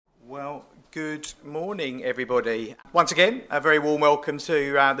Good morning, everybody. Once again, a very warm welcome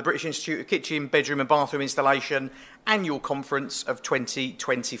to the British Institute of Kitchen, Bedroom and Bathroom Installation Annual Conference of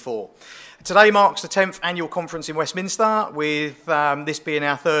 2024. Today marks the 10th Annual Conference in Westminster, with this being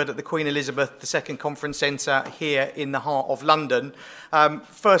our third at the Queen Elizabeth II Conference Centre here in the heart of London.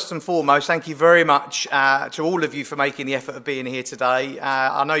 First and foremost, thank you very much to all of you for making the effort of being here today.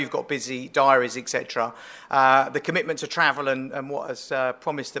 I know you've got busy diaries, etc. The commitment to travel and what has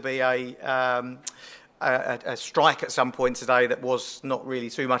promised to be a strike at some point today that was not really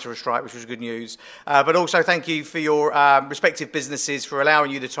too much of a strike, which was good news. But also thank you for your respective businesses for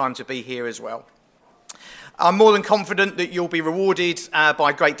allowing you the time to be here as well. I'm more than confident that you'll be rewarded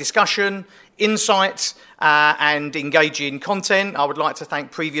by great discussion, insight and engaging content. I would like to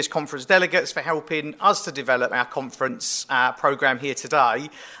thank previous conference delegates for helping us to develop our conference programme here today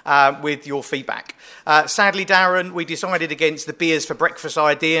with your feedback. Sadly, Darren, we decided against the beers for breakfast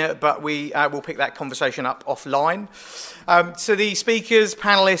idea, but we will pick that conversation up offline. To the speakers,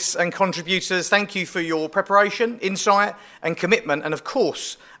 panellists and contributors, thank you for your preparation, insight and commitment, and of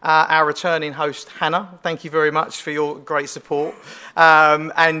course, our returning host, Hannah, thank you very much for your great support.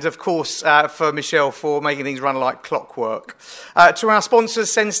 And of course, for Michelle for making things run like clockwork. To our sponsors,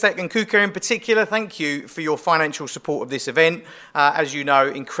 Senstek and KUKA in particular, thank you for your financial support of this event. As you know,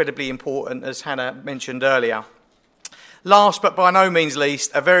 incredibly important, as Hannah mentioned earlier. Last but by no means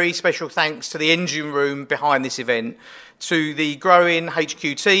least, a very special thanks to the engine room behind this event, to the growing HQ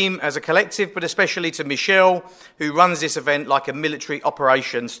team as a collective, but especially to Michelle, who runs this event like a military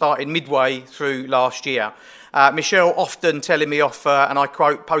operation, starting midway through last year. Michelle often telling me off, and I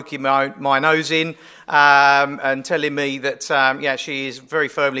quote, poking my nose in, and telling me that, yeah, she is very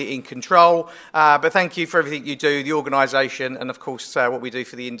firmly in control. But thank you for everything you do, the organisation, and of course what we do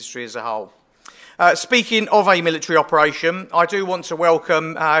for the industry as a whole. Speaking of a military operation, I do want to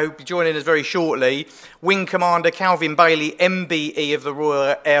welcome, who'll be joining us very shortly, Wing Commander Calvin Bailey, MBE of the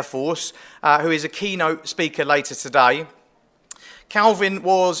Royal Air Force, who is a keynote speaker later today. Calvin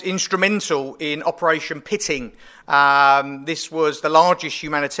was instrumental in Operation Pitting. This was the largest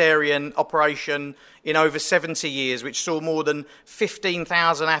humanitarian operation in over 70 years, which saw more than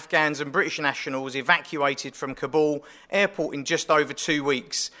 15,000 Afghans and British nationals evacuated from Kabul airport in just over 2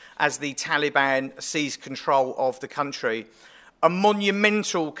 weeks as the Taliban seized control of the country. A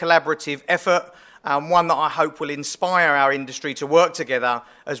monumental collaborative effort, one that I hope will inspire our industry to work together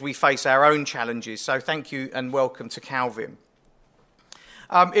as we face our own challenges. So thank you and welcome to Calvin.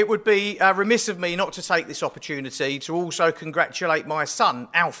 It would be remiss of me not to take this opportunity to also congratulate my son,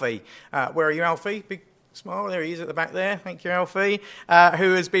 Alfie. Where are you, Alfie? Big smile. There he is at the back there. Thank you, Alfie.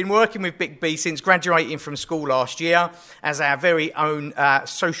 Who has been working with BiKBBI since graduating from school last year as our very own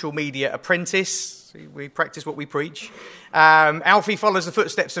social media apprentice. We practice what we preach. Alfie follows the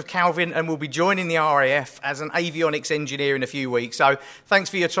footsteps of Calvin and will be joining the RAF as an avionics engineer in a few weeks. So thanks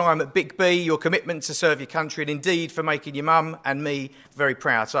for your time at BiKBBI, your commitment to serve your country, and indeed for making your mum and me very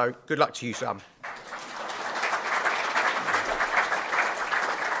proud. So good luck to you, son.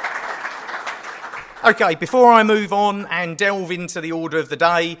 Okay, before I move on and delve into the order of the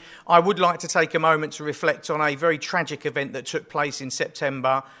day, I would like to take a moment to reflect on a very tragic event that took place in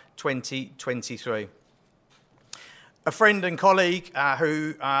September 2023. A friend and colleague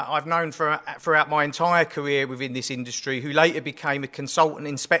who I've known throughout my entire career within this industry, who later became a consultant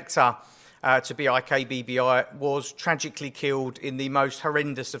inspector to BiKBBI, was tragically killed in the most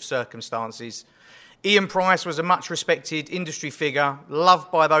horrendous of circumstances. Ian Price was a much respected industry figure,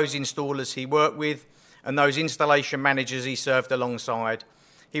 loved by those installers he worked with and those installation managers he served alongside.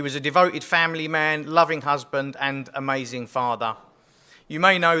 He was a devoted family man, loving husband and amazing father. You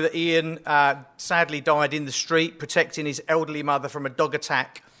may know that Ian sadly died in the street protecting his elderly mother from a dog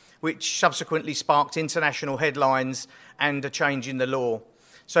attack, which subsequently sparked international headlines and a change in the law.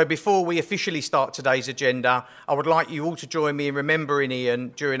 So before we officially start today's agenda, I would like you all to join me in remembering Ian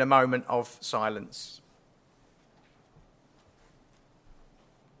during a moment of silence.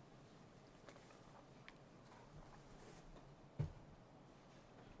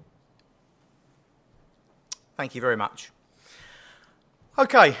 Thank you very much.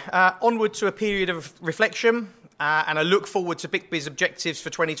 Okay, onward to a period of reflection and a look forward to BiKBBI's objectives for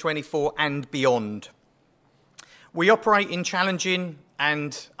 2024 and beyond. We operate in challenging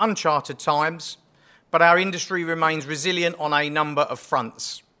and uncharted times, but our industry remains resilient on a number of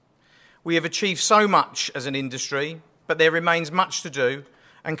fronts. We have achieved so much as an industry, but there remains much to do,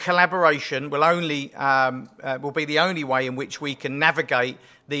 and collaboration will be the only way in which we can navigate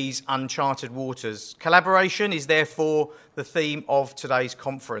these uncharted waters. Collaboration is therefore the theme of today's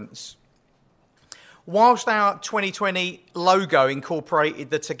conference. Whilst our 2020 logo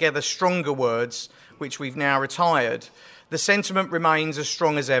incorporated the Together Stronger words, which we've now retired, the sentiment remains as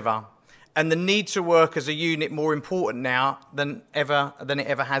strong as ever, and the need to work as a unit more important now than it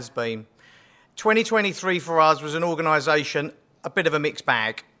ever has been. 2023 for us was an organisation, a bit of a mixed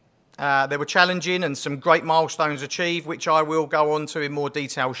bag. There were challenging and some great milestones achieved, which I will go on to in more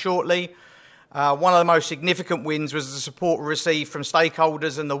detail shortly. One of the most significant wins was the support we received from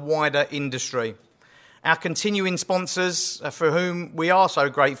stakeholders and the wider industry. Our continuing sponsors, for whom we are so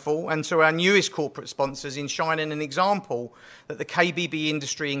grateful, and to our newest corporate sponsors in shining an example that the KBB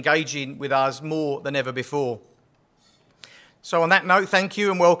industry engaging with us more than ever before. So on that note, thank you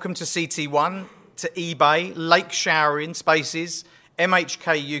and welcome to CT1, to eBay, Lake Showering Spaces,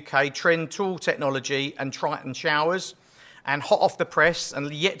 MHK UK, Trend Tool Technology and Triton Showers. And hot off the press,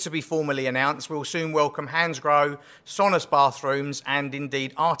 and yet to be formally announced, we'll soon welcome Hansgrohe, Sonus Bathrooms, and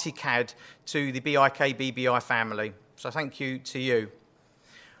indeed Articad to the BiKBBI family. So thank you to you.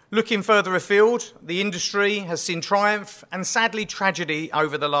 Looking further afield, the industry has seen triumph and sadly tragedy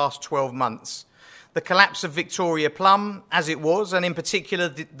over the last 12 months. The collapse of Victoria Plumb, as it was, and in particular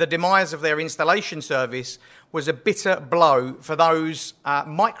the demise of their installation service, was a bitter blow for those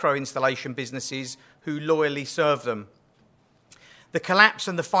micro-installation businesses who loyally serve them. The collapse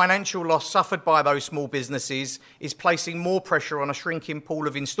and the financial loss suffered by those small businesses is placing more pressure on a shrinking pool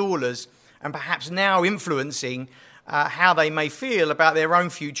of installers and perhaps now influencing how they may feel about their own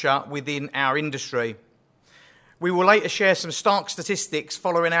future within our industry. We will later share some stark statistics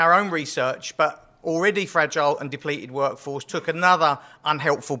following our own research, but already fragile and depleted workforce took another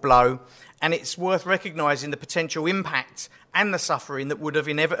unhelpful blow, and it's worth recognising the potential impact and the suffering that would have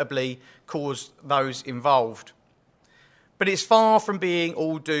inevitably caused those involved. But it's far from being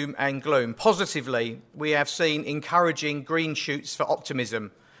all doom and gloom. Positively, we have seen encouraging green shoots for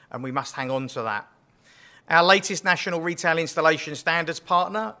optimism, and we must hang on to that. Our latest national retail installation standards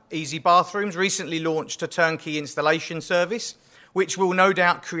partner, Easy Bathrooms, recently launched a turnkey installation service, which will no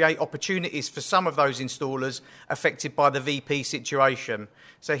doubt create opportunities for some of those installers affected by the VP situation.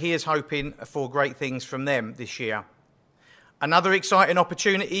 So here's hoping for great things from them this year. Another exciting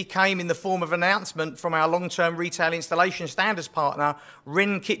opportunity came in the form of an announcement from our long-term retail installation standards partner,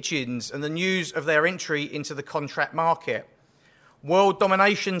 Wren Kitchens, and the news of their entry into the contract market. World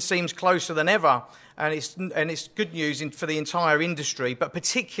domination seems closer than ever, and it's good news for the entire industry, but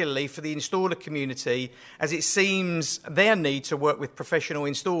particularly for the installer community, as it seems their need to work with professional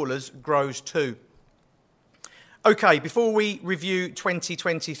installers grows too. Okay, before we review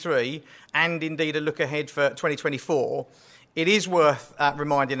 2023 and indeed a look ahead for 2024, it is worth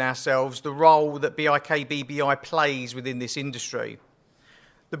reminding ourselves the role that BiKBBI plays within this industry.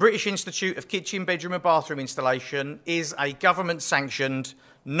 The British Institute of Kitchen, Bedroom and Bathroom Installation is a government-sanctioned,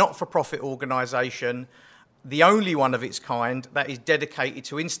 not-for-profit organisation, the only one of its kind that is dedicated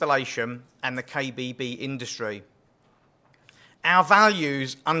to installation and the KBB industry. Our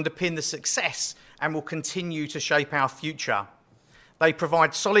values underpin the success and will continue to shape our future. They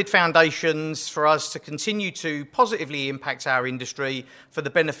provide solid foundations for us to continue to positively impact our industry for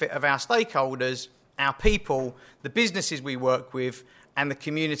the benefit of our stakeholders, our people, the businesses we work with, and the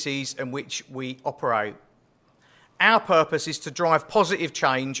communities in which we operate. Our purpose is to drive positive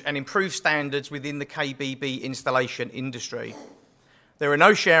change and improve standards within the KBB installation industry. There are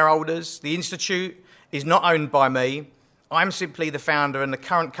no shareholders. The Institute is not owned by me. I'm simply the founder and the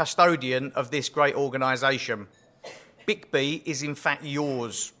current custodian of this great organisation. BiKBBI is in fact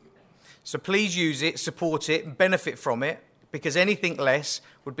yours. So please use it, support it, benefit from it, because anything less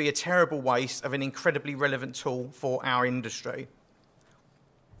would be a terrible waste of an incredibly relevant tool for our industry.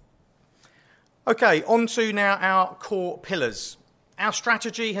 Okay, on to now our core pillars. Our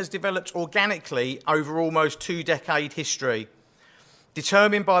strategy has developed organically over almost 2-decade history,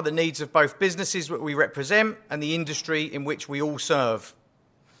 determined by the needs of both businesses that we represent and the industry in which we all serve.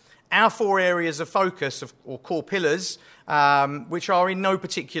 Our 4 areas of focus, or core pillars, which are in no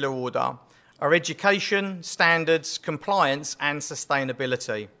particular order, are education, standards, compliance and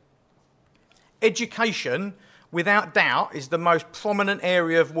sustainability. Education, without doubt, is the most prominent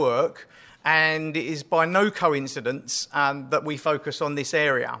area of work, and it is by no coincidence that we focus on this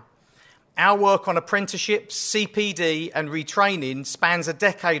area. Our work on apprenticeships, CPD and retraining spans a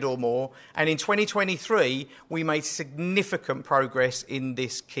decade or more, and in 2023 we made significant progress in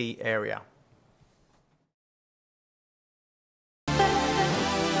this key area.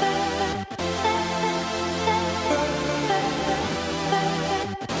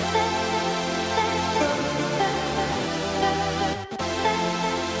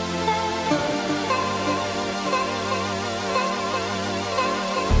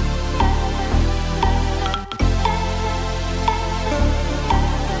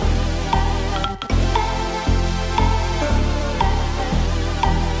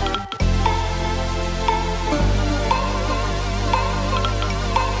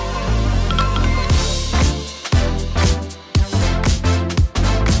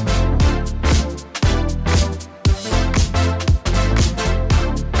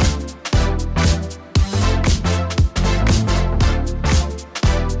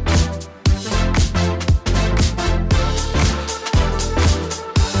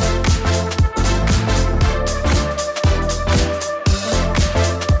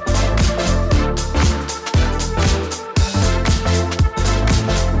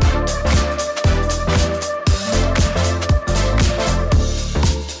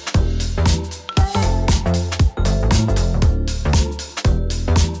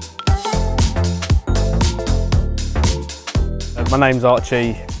 My name's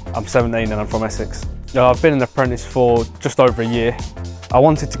Archie, I'm 17 and I'm from Essex. I've been an apprentice for just over a year. I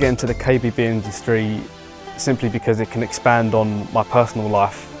wanted to get into the KBB industry simply because it can expand on my personal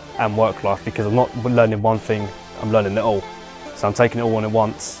life and work life, because I'm not learning one thing, I'm learning it all. So I'm taking it all on at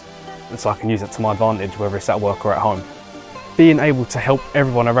once, and so I can use it to my advantage, whether it's at work or at home. Being able to help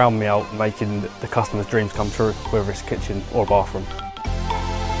everyone around me out, making the customer's dreams come true, whether it's a kitchen or a bathroom.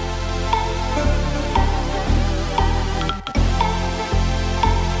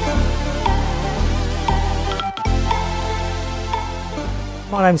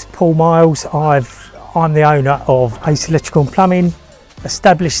 My name's Paul Miles. I'm the owner of Ace Electrical and Plumbing.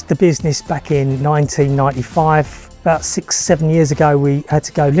 Established the business back in 1995. About 6-7 years ago we had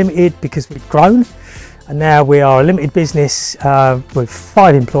to go limited because we'd grown, and now we are a limited business with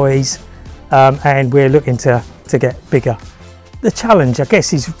 5 employees, and we're looking to get bigger. The challenge, I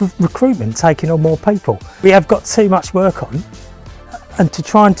guess, is recruitment, taking on more people. We have got too much work on, and to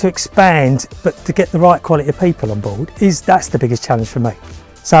try and to expand but to get the right quality of people on board, that's the biggest challenge for me.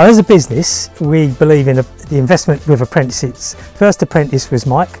 So as a business, we believe in the investment with apprentices. First apprentice was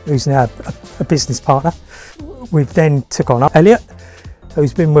Mike, who's now a business partner. We've then took on Elliot,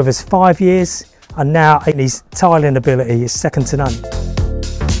 who's been with us 5 years, and now his tiling ability is second to none.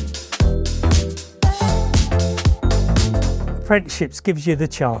 Apprenticeships gives you the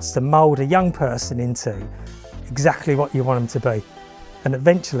chance to mould a young person into exactly what you want them to be, and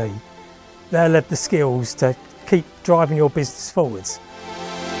eventually they'll have the skills to keep driving your business forwards.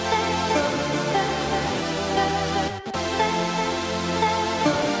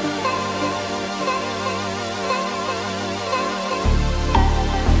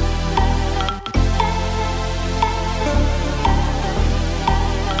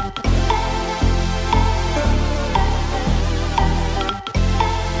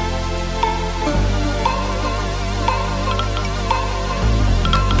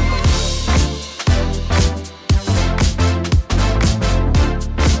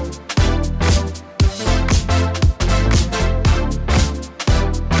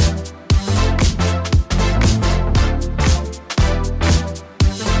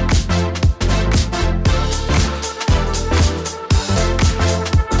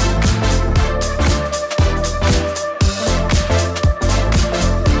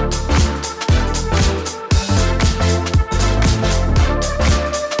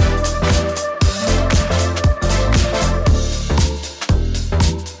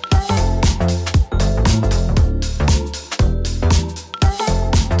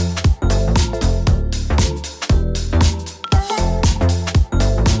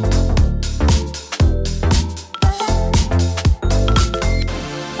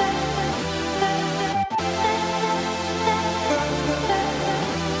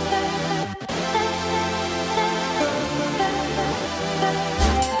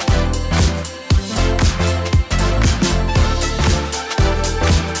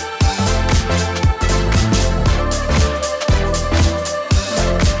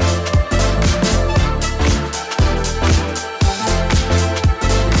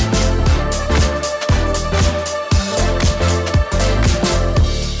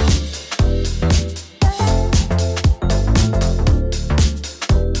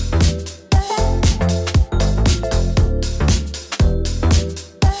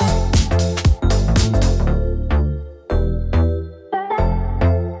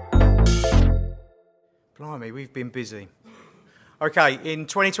 Blimey, we've been busy. Okay, in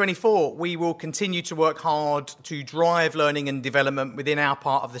 2024, we will continue to work hard to drive learning and development within our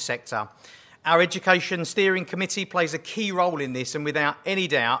part of the sector. Our Education Steering Committee plays a key role in this, and without any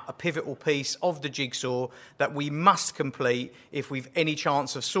doubt, a pivotal piece of the jigsaw that we must complete if we've any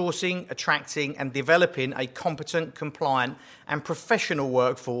chance of sourcing, attracting and developing a competent, compliant and professional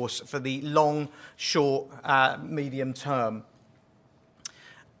workforce for the long, short, medium term.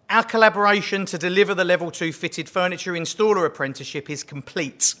 Our collaboration to deliver the Level 2 fitted furniture installer apprenticeship is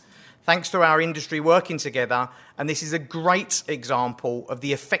complete, thanks to our industry working together, and this is a great example of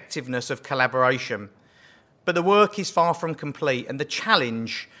the effectiveness of collaboration. But the work is far from complete, and the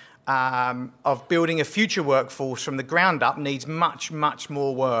challenge of building a future workforce from the ground up needs much, much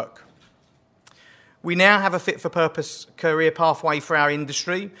more work. We now have a fit-for-purpose career pathway for our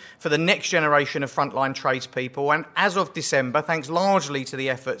industry, for the next generation of frontline tradespeople, and as of December, thanks largely to the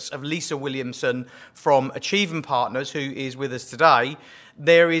efforts of Lisa Williamson from Achievement Partners, who is with us today,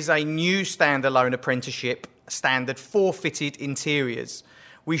 there is a new standalone apprenticeship standard for fitted interiors.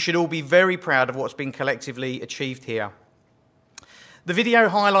 We should all be very proud of what's been collectively achieved here. The video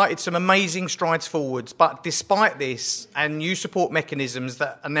highlighted some amazing strides forwards, but despite this and new support mechanisms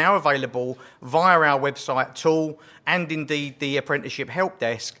that are now available via our website tool and indeed the apprenticeship help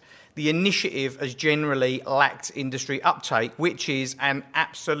desk, the initiative has generally lacked industry uptake, which is an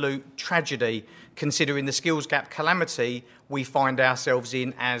absolute tragedy considering the skills gap calamity we find ourselves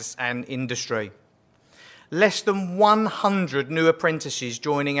in as an industry. Less than 100 new apprentices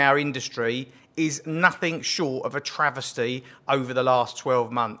joining our industry is nothing short of a travesty over the last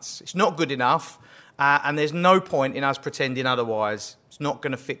 12 months. It's not good enough, and there's no point in us pretending otherwise. It's not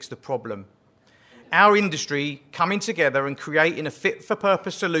going to fix the problem. Our industry coming together and creating a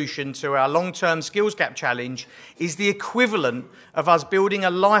fit-for-purpose solution to our long-term skills gap challenge is the equivalent of us building a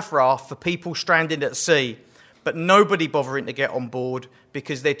life raft for people stranded at sea, but nobody bothering to get on board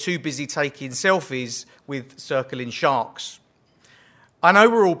because they're too busy taking selfies with circling sharks. I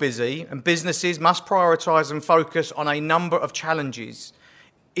know we're all busy and businesses must prioritise and focus on a number of challenges,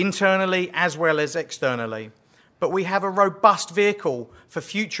 internally as well as externally. But we have a robust vehicle for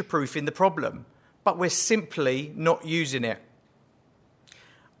future-proofing the problem, but we're simply not using it.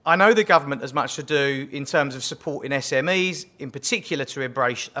 I know the government has much to do in terms of supporting SMEs, in particular to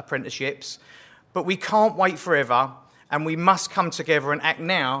embrace apprenticeships, but we can't wait forever and we must come together and act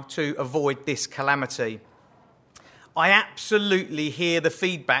now to avoid this calamity. I absolutely hear the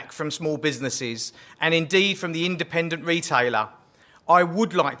feedback from small businesses and indeed from the independent retailer. I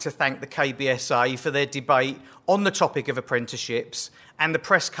would like to thank the KBSA for their debate on the topic of apprenticeships and the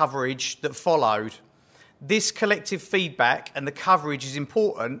press coverage that followed. This collective feedback and the coverage is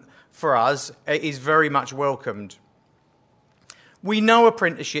important for us. It is very much welcomed. We know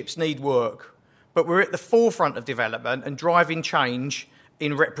apprenticeships need work, but we're at the forefront of development and driving change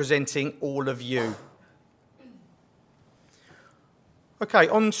in representing all of you. Okay,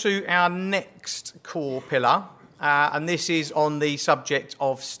 on to our next core pillar, and this is on the subject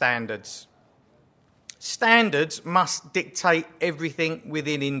of standards. Standards must dictate everything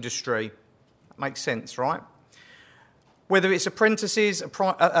within industry. That makes sense, right? Whether it's apprentices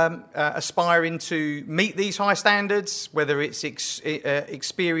aspiring to meet these high standards, whether it's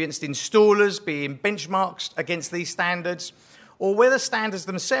experienced installers being benchmarked against these standards, or whether standards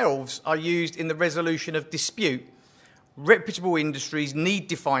themselves are used in the resolution of dispute, reputable industries need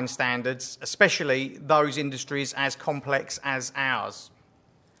defined standards, especially those industries as complex as ours.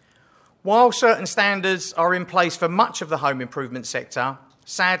 While certain standards are in place for much of the home improvement sector,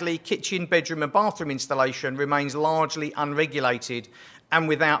 sadly, kitchen, bedroom and bathroom installation remains largely unregulated and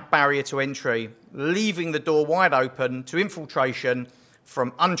without barrier to entry, leaving the door wide open to infiltration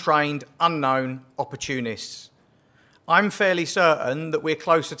from untrained, unknown opportunists. I'm fairly certain that we're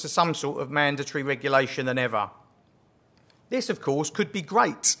closer to some sort of mandatory regulation than ever. This, of course, could be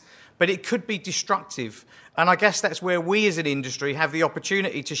great, but it could be destructive. And I guess that's where we as an industry have the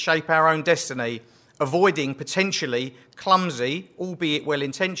opportunity to shape our own destiny, avoiding potentially clumsy, albeit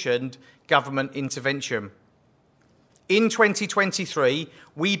well-intentioned, government intervention. In 2023,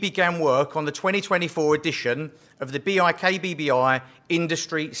 we began work on the 2024 edition of the BiKBBI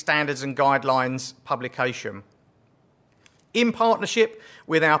Industry Standards and Guidelines publication. In partnership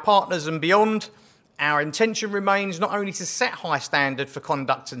with our partners and beyond, our intention remains not only to set high standard for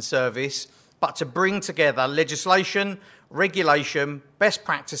conduct and service, but to bring together legislation, regulation, best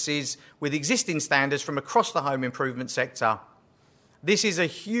practices with existing standards from across the home improvement sector. This is a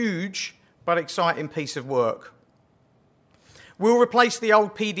huge but exciting piece of work. We'll replace the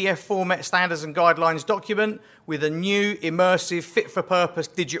old PDF format standards and guidelines document with a new immersive fit-for-purpose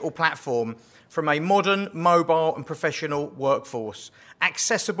digital platform from a modern, mobile and professional workforce,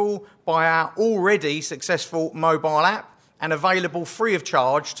 accessible by our already successful mobile app and available free of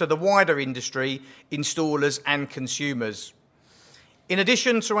charge to the wider industry, installers and consumers. In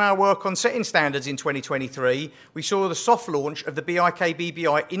addition to our work on setting standards in 2023, we saw the soft launch of the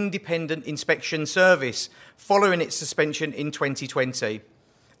BiKBBI Independent Inspection Service following its suspension in 2020,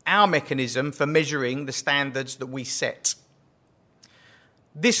 our mechanism for measuring the standards that we set.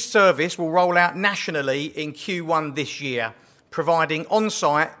 This service will roll out nationally in Q1 this year, providing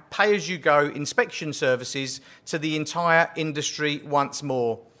on-site, pay-as-you-go inspection services to the entire industry once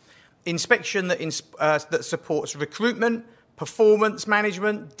more. Inspection that supports recruitment, performance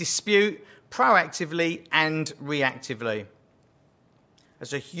management, dispute, proactively and reactively.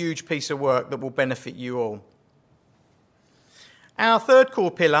 It's a huge piece of work that will benefit you all. Our third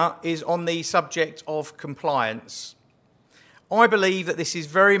core pillar is on the subject of compliance. I believe that this is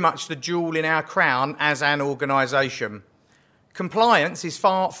very much the jewel in our crown as an organisation. Compliance is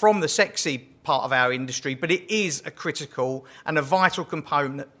far from the sexy part of our industry, but it is a critical and a vital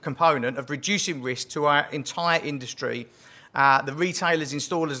component of reducing risk to our entire industry the retailers,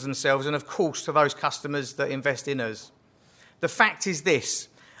 installers themselves, and of course to those customers that invest in us. The fact is this: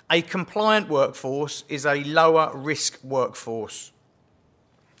 a compliant workforce is a lower risk workforce.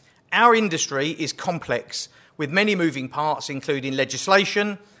 Our industry is complex, with many moving parts, including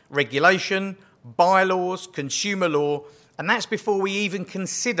legislation, regulation, bylaws, consumer law, and that's before we even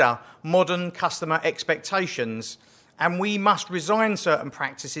consider modern customer expectations. And we must resign certain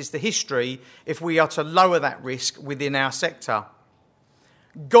practices to history if we are to lower that risk within our sector.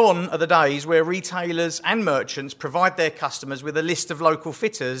 Gone are the days where retailers and merchants provide their customers with a list of local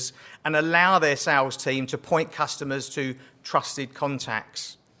fitters and allow their sales team to point customers to trusted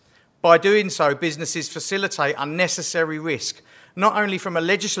contacts. By doing so, businesses facilitate unnecessary risk, not only from a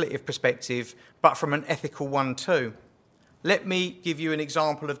legislative perspective, but from an ethical one too. Let me give you an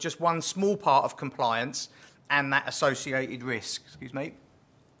example of just one small part of compliance and that associated risk. Excuse me.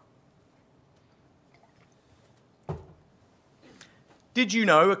 Did you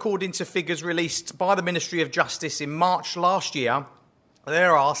know, according to figures released by the Ministry of Justice in March last year,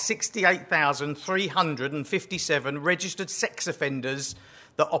 there are 68,357 registered sex offenders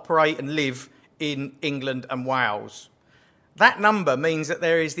that operate and live in England and Wales. That number means that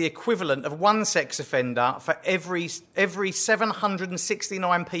there is the equivalent of one sex offender for every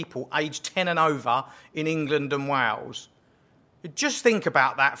 769 people aged 10 and over in England and Wales. Just think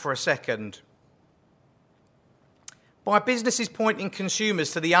about that for a second. By businesses pointing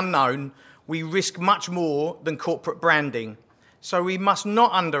consumers to the unknown, we risk much more than corporate branding. So we must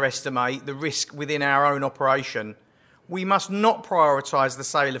not underestimate the risk within our own operation. We must not prioritise the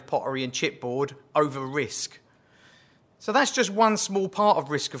sale of pottery and chipboard over risk. So that's just one small part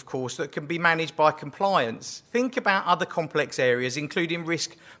of risk, of course, that can be managed by compliance. Think about other complex areas, including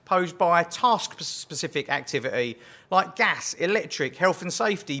risk posed by task-specific activity, like gas, electric, health and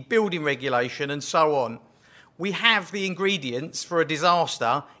safety, building regulation, and so on. We have the ingredients for a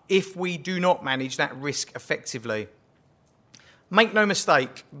disaster if we do not manage that risk effectively. Make no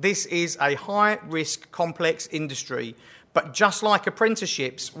mistake, this is a high-risk, complex industry, but just like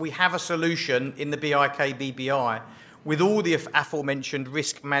apprenticeships, we have a solution in the BiKBBI, with all the aforementioned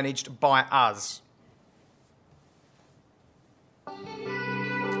risk managed by us.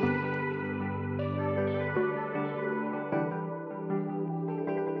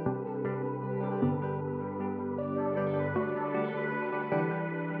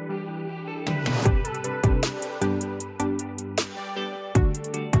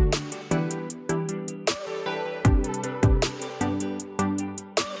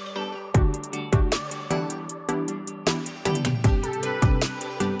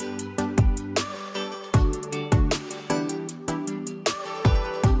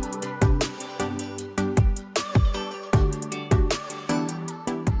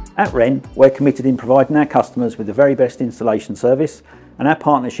 At Wren, we're committed in providing our customers with the very best installation service, and our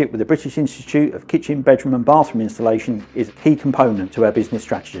partnership with the British Institute of Kitchen, Bedroom and Bathroom Installation is a key component to our business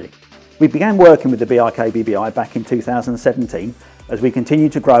strategy. We began working with the BiKBBI back in 2017 as we continue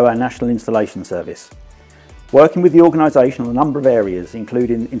to grow our national installation service. Working with the organisation on a number of areas,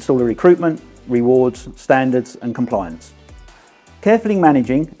 including installer recruitment, rewards, standards and compliance. Carefully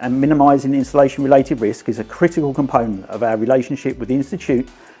managing and minimising installation related risk is a critical component of our relationship with the Institute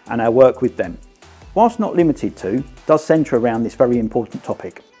and our work with them. Whilst not limited to, does centre around this very important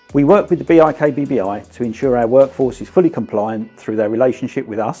topic. We work with the BiKBBI to ensure our workforce is fully compliant through their relationship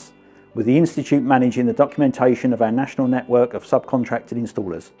with us, with the Institute managing the documentation of our national network of subcontracted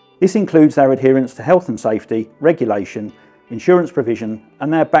installers. This includes our adherence to health and safety, regulation, insurance provision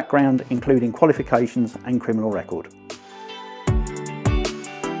and their background including qualifications and criminal record.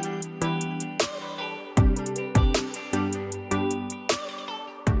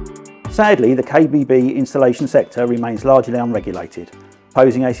 Sadly, the KBB installation sector remains largely unregulated,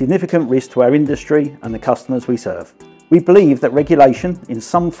 posing a significant risk to our industry and the customers we serve. We believe that regulation in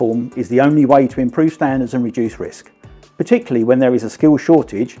some form is the only way to improve standards and reduce risk, particularly when there is a skill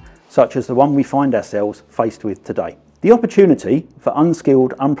shortage such as the one we find ourselves faced with today. The opportunity for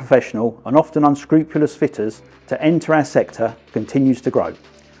unskilled, unprofessional and often unscrupulous fitters to enter our sector continues to grow.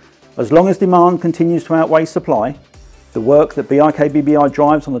 As long as demand continues to outweigh supply, the work that BiKBBI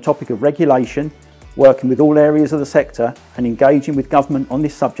drives on the topic of regulation, working with all areas of the sector and engaging with government on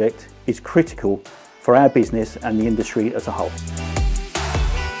this subject is critical for our business and the industry as a whole.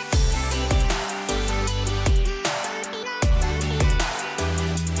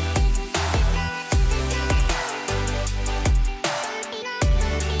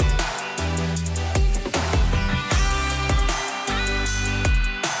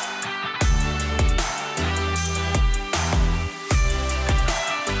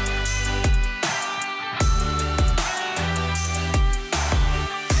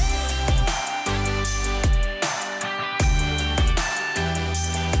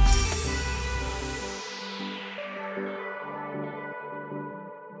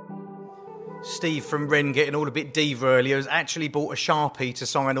 Steve from Wren getting all a bit diva earlier has actually bought a Sharpie to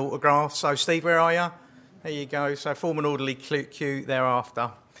sign autographs. So, Steve, where are you? There you go. So, form an orderly queue thereafter.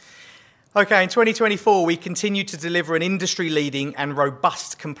 Okay, in 2024, we continue to deliver an industry-leading and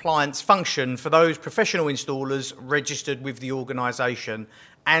robust compliance function for those professional installers registered with the organisation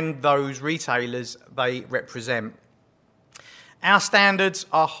and those retailers they represent. Our standards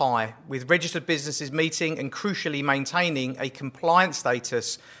are high, with registered businesses meeting and crucially maintaining a compliance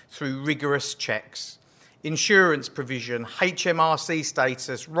status through rigorous checks. Insurance provision, HMRC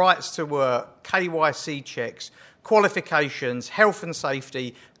status, rights to work, KYC checks, qualifications, health and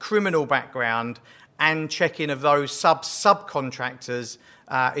safety, criminal background, and checking of those subcontractors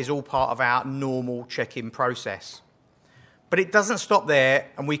is all part of our normal check-in process. But it doesn't stop there,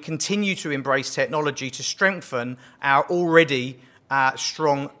 and we continue to embrace technology to strengthen our already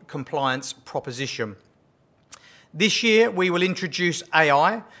strong compliance proposition. This year, we will introduce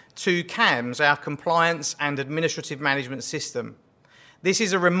AI to CAMS, our Compliance and Administrative Management System. This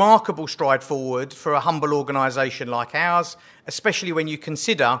is a remarkable stride forward for a humble organisation like ours, especially when you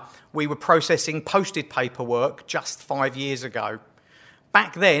consider we were processing posted paperwork just 5 years ago.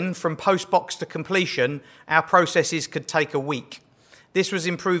 Back then, from postbox to completion, our processes could take a week. This was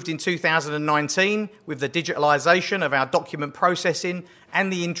improved in 2019 with the digitalisation of our document processing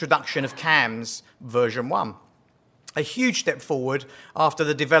and the introduction of CAMS version 1. A huge step forward after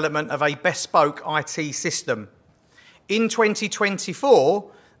the development of a bespoke IT system. In 2024,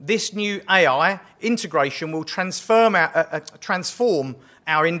 this new AI integration will transform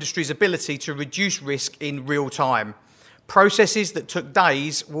our industry's ability to reduce risk in real time. Processes that took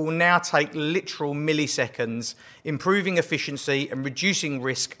days will now take literal milliseconds, improving efficiency and reducing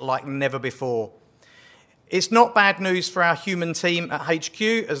risk like never before. It's not bad news for our human team at HQ,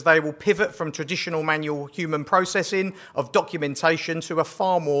 as they will pivot from traditional manual human processing of documentation to a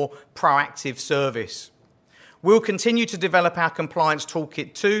far more proactive service. We'll continue to develop our compliance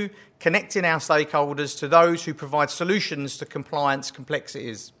toolkit too, connecting our stakeholders to those who provide solutions to compliance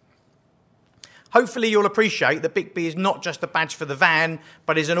complexities. Hopefully you'll appreciate that BiKBBI is not just a badge for the van,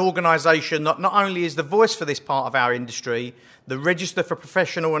 but is an organisation that not only is the voice for this part of our industry, the register for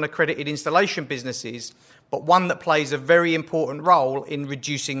professional and accredited installation businesses, but one that plays a very important role in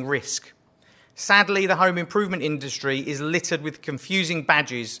reducing risk. Sadly, the home improvement industry is littered with confusing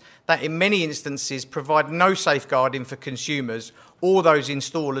badges that in many instances provide no safeguarding for consumers or those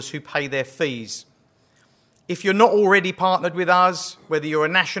installers who pay their fees. If you're not already partnered with us, whether you're a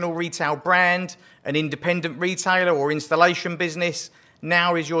national retail brand, an independent retailer or installation business,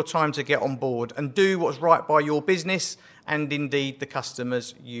 now is your time to get on board and do what's right by your business and indeed the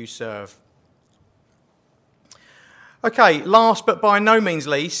customers you serve. Okay, last but by no means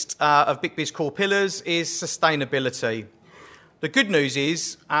least of BiKBBI's core pillars is sustainability. The good news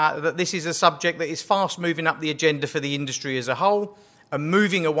is that this is a subject that is fast moving up the agenda for the industry as a whole and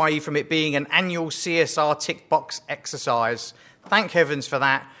moving away from it being an annual CSR tick box exercise. Thank heavens for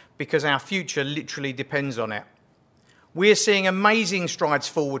that, because our future literally depends on it. We're seeing amazing strides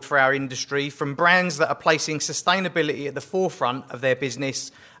forward for our industry from brands that are placing sustainability at the forefront of their business,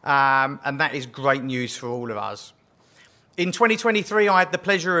 and that is great news for all of us. In 2023, I had the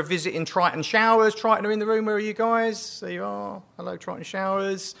pleasure of visiting Triton Showers. Triton are in the room. Where are you guys? There you are. Hello, Triton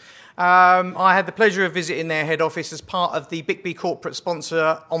Showers. I had the pleasure of visiting their head office as part of the BiKBBI corporate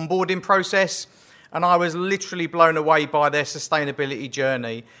sponsor onboarding process, and I was literally blown away by their sustainability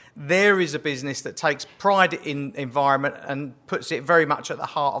journey. There is a business that takes pride in environment and puts it very much at the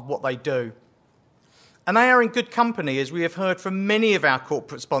heart of what they do. And they are in good company, as we have heard from many of our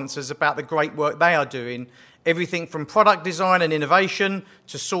corporate sponsors about the great work they are doing, everything from product design and innovation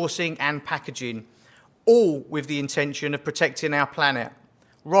to sourcing and packaging, all with the intention of protecting our planet.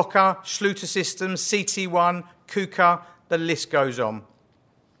 Rocker, Schluter Systems, CT1, KUKA, the list goes on.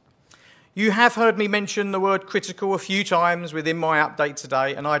 You have heard me mention the word critical a few times within my update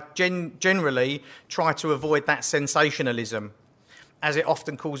today, and I generally try to avoid that sensationalism, as it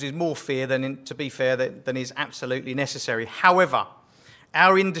often causes more fear than is absolutely necessary. However,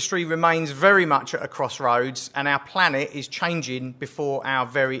 our industry remains very much at a crossroads, and our planet is changing before our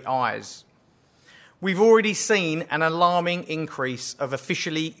very eyes. We've already seen an alarming increase of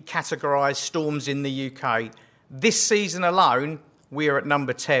officially categorised storms in the UK. This season alone, we're at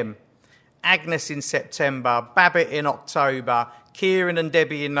number 10. Agnes in September, Babbitt in October, Kieran and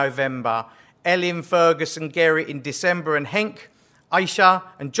Debbie in November, Ellen, Fergus and Gerrit in December, and Henk, Aisha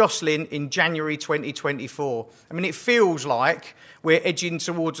and Jocelyn in January 2024. I mean, it feels like we're edging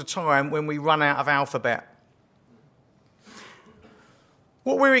towards a time when we run out of alphabet.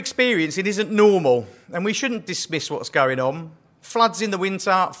 What we're experiencing isn't normal, and we shouldn't dismiss what's going on. Floods in the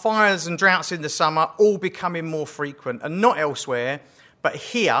winter, fires and droughts in the summer, all becoming more frequent, and not elsewhere, but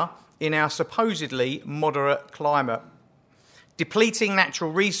here in our supposedly moderate climate. Depleting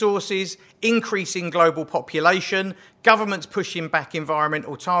natural resources, increasing global population, governments pushing back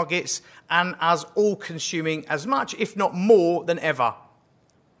environmental targets, and us all consuming as much, if not more, than ever.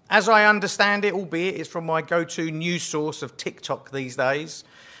 As I understand it, albeit it's from my go-to news source of TikTok these days,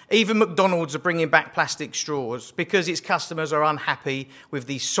 even McDonald's are bringing back plastic straws because its customers are unhappy with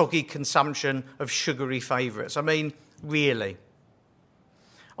the soggy consumption of sugary favourites. I mean, really.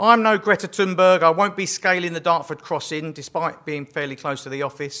 I'm no Greta Thunberg. I won't be scaling the Dartford crossing, despite being fairly close to the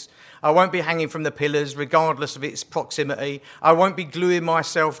office. I won't be hanging from the pillars, regardless of its proximity. I won't be gluing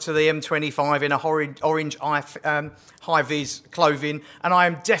myself to the M25 in a orange high-vis clothing. And I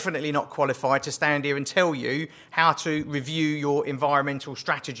am definitely not qualified to stand here and tell you how to review your environmental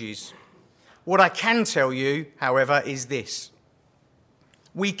strategies. What I can tell you, however, is this.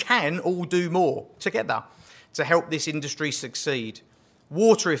 We can all do more together to help this industry succeed.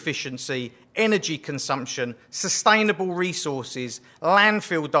 Water efficiency, energy consumption, sustainable resources,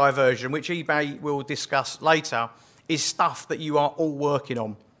 landfill diversion, which eBay will discuss later, is stuff that you are all working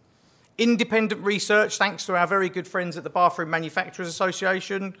on. Independent research, thanks to our very good friends at the Bathroom Manufacturers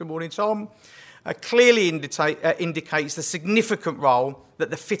Association, good morning Tom, clearly indicates the significant role that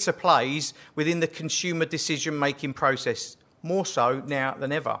the fitter plays within the consumer decision-making process, more so now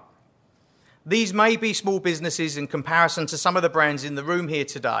than ever. These may be small businesses in comparison to some of the brands in the room here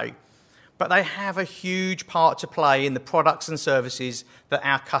today, but they have a huge part to play in the products and services that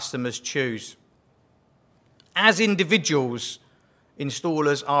our customers choose. As individuals,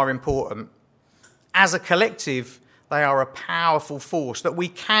 installers are important. As a collective, they are a powerful force that we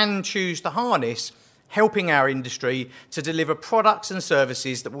can choose to harness, helping our industry to deliver products and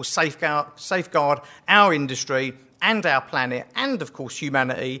services that will safeguard our industry and our planet, and of course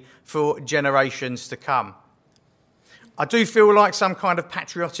humanity, for generations to come. I do feel like some kind of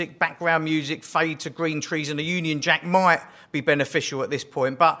patriotic background music, fade to green trees and a Union Jack might be beneficial at this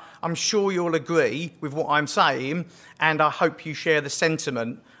point, but I'm sure you'll agree with what I'm saying, and I hope you share the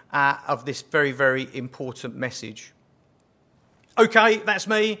sentiment of this very, very important message. Okay, that's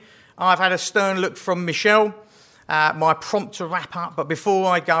me. I've had a stern look from Michelle, my prompt to wrap up, but before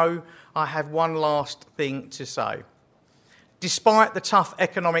I go, I have one last thing to say. Despite the tough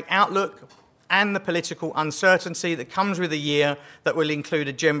economic outlook and the political uncertainty that comes with a year that will include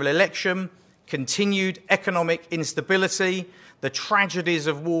a general election, continued economic instability, the tragedies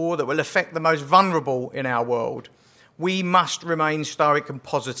of war that will affect the most vulnerable in our world, we must remain stoic and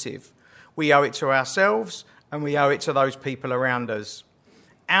positive. We owe it to ourselves and we owe it to those people around us.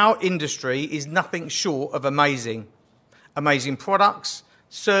 Our industry is nothing short of amazing. Amazing products,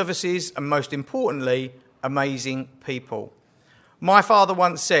 services, and most importantly, amazing people. My father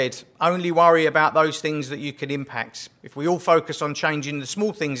once said, only worry about those things that you can impact. If we all focus on changing the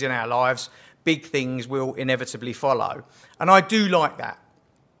small things in our lives, big things will inevitably follow. And I do like that.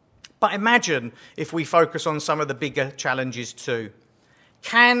 But imagine if we focus on some of the bigger challenges too.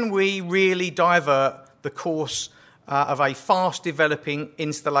 Can we really divert the course of a fast-developing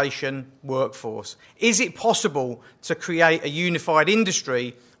installation workforce? Is it possible to create a unified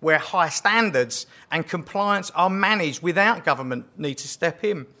industry where high standards and compliance are managed without government need to step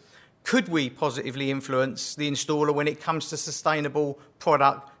in? Could we positively influence the installer when it comes to sustainable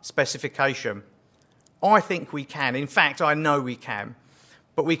product specification? I think we can. In fact, I know we can.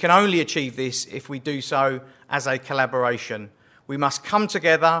 But we can only achieve this if we do so as a collaboration. We must come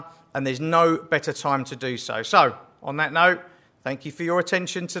together, and there's no better time to do so. So, on that note, thank you for your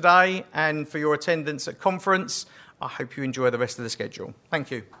attention today and for your attendance at conference. I hope you enjoy the rest of the schedule.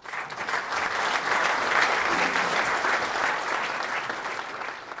 Thank you.